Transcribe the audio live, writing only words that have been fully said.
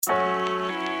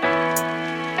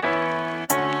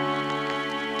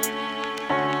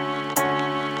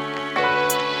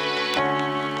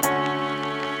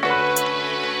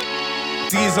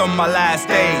These are my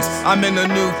last days, I'm in a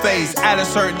new phase. At a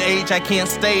certain age, I can't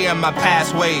stay in my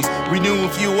past ways. Renewing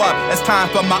you up, it's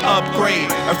time for my upgrade.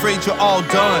 Afraid you're all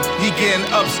done, you're getting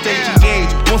upstage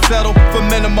engaged. Won't settle for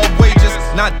minimum wages.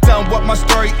 Not done with my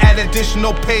story, add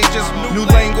additional pages. New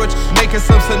language, making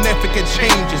some significant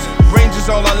changes.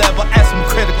 Ranges all I level at some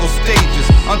critical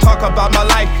stages. I'm talking about my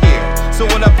life here, so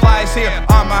it applies here.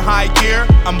 I'm a high gear,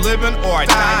 I'm living or I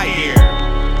die here.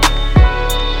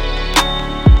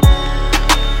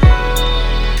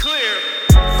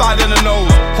 Fight in the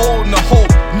nose, holding the hope,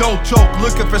 no joke,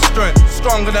 looking for strength,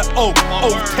 stronger than oak,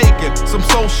 oath taken, some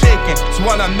soul shaking. So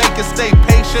when I make it, stay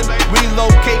patient,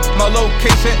 relocate my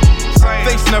location,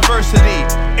 facing adversity,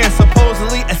 and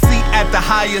supposedly a seat at the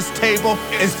highest table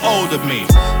is owed to me.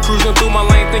 Cruising through my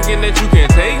lane thinking that you can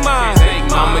take mine.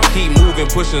 I'ma keep moving,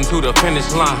 pushing to the finish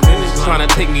line. Trying to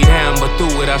take me down, but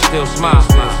through it I still smile.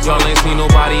 Y'all ain't seen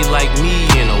nobody like me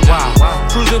in a while.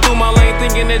 Cruising through my lane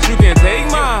thinking that you can take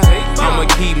mine. I'ma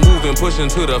keep moving, pushing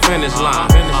to the finish line.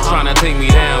 Trying to take me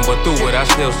down, but through it I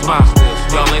still smile.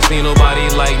 Y'all ain't seen nobody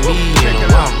like me in a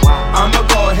while. I'ma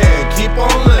go ahead, keep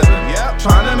on living.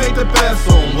 Trying to make the best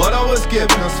on what I was given.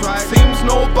 Seems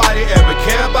nobody ever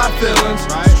care about feelings.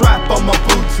 Strap on my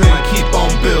boots and keep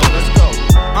on building.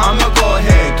 I'ma go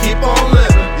ahead, keep on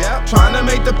living. Trying to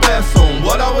make the best on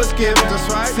what I was given.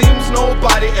 Seems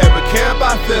nobody ever care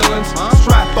about feelings.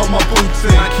 Strap on my boots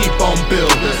and keep on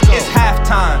building. It's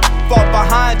halftime, fall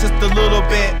behind just a little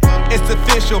bit. It's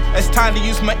official, it's time to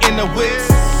use my inner wits.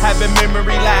 Having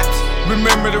memory lapse,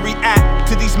 remember to react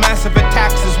to these massive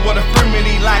attacks is what a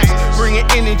firmity lacks. Bringing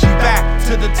energy back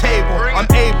to the table. I'm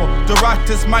able to rock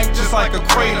this mic just like a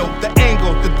cradle. The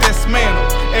angle, the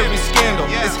dismantle, every scandal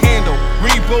is handled.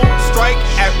 Reboot, strike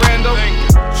at random.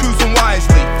 Choosing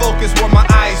wisely, focus where my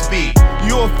eyes be.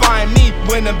 You'll find me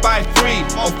winning by 3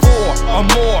 or 4 or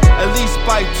more, at least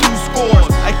by 2 scores.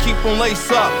 I keep them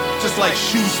laced up, just like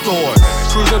shoe stores.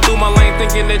 Cruising through my lane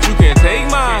thinking that you can take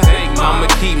mine. I'ma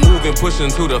keep moving, pushing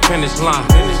to the finish line.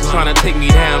 Trying to take me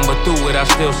down, but through it I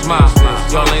still smile.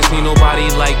 Y'all ain't seen nobody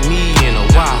like me in a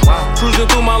while. Cruising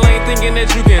through my lane thinking that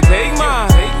you can take mine.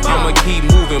 I'ma keep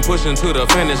moving, pushing to the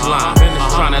finish line.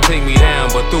 Trying to take me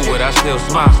down, but through it I still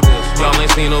smile. Y'all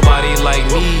ain't seen nobody like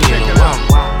me in a while.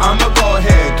 I'ma go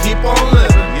ahead, keep on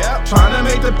living. Trying to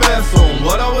make the best on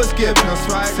what I was given.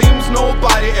 Seems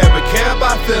nobody ever care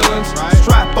about feelings.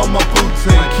 Strap on my boots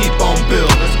and keep on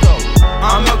building.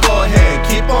 I'ma go ahead,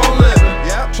 keep on living.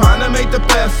 Trying to make the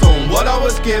best on what I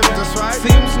was given.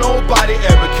 Seems nobody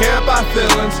ever care about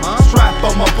feelings. Strap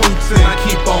on my boots and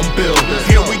keep on building.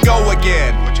 Here we go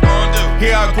again. What you gonna do?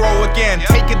 Here I grow again.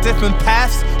 Taking different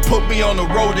paths, put me on the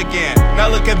road again. Now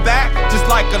looking back, just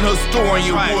like an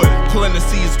historian would. Pulling the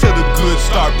seeds till the good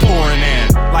start pouring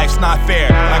in. Life's not fair,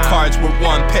 like cards with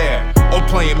one pair. Or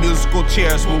playing musical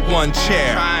chairs with one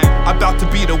chair. About to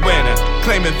be the winner,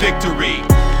 claiming victory.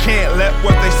 Can't let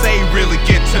what they say really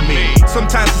get to me.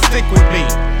 Sometimes it stick with me,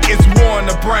 it's war in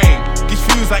the brain.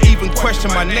 Confused, I even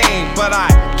question my name. But I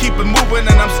keep it moving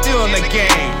and I'm still in the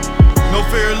game. No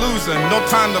fear of losing, no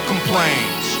time to complain.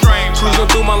 Cruising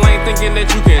through my lane thinking that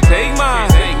you can take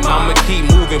mine. I'ma keep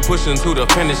moving, pushing to the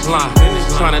finish line.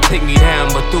 Trying to take me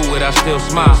down, but through it I still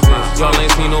smile. Y'all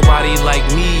ain't seen nobody like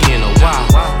me in a while.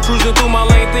 Cruising through my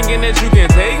lane thinking that you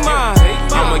can take mine.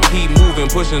 I'ma keep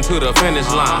moving, pushing to the finish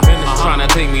line. Trying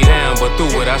to take me down, but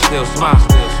through it I still smile.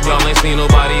 Y'all ain't seen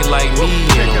nobody like me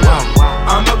in a while.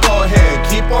 I'ma go ahead,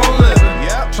 keep on living.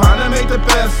 Trying to make the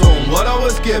best on what I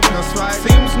was given.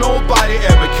 Seems nobody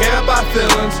ever care about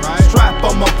feelings. Strap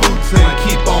on my boots and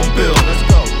keep on building.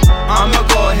 I'ma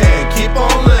go ahead, keep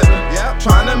on living.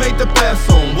 Trying to make the best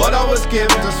on what I was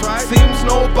given. Seems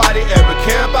nobody ever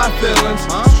care about feelings.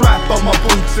 Strap on my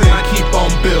boots and keep on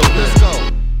building.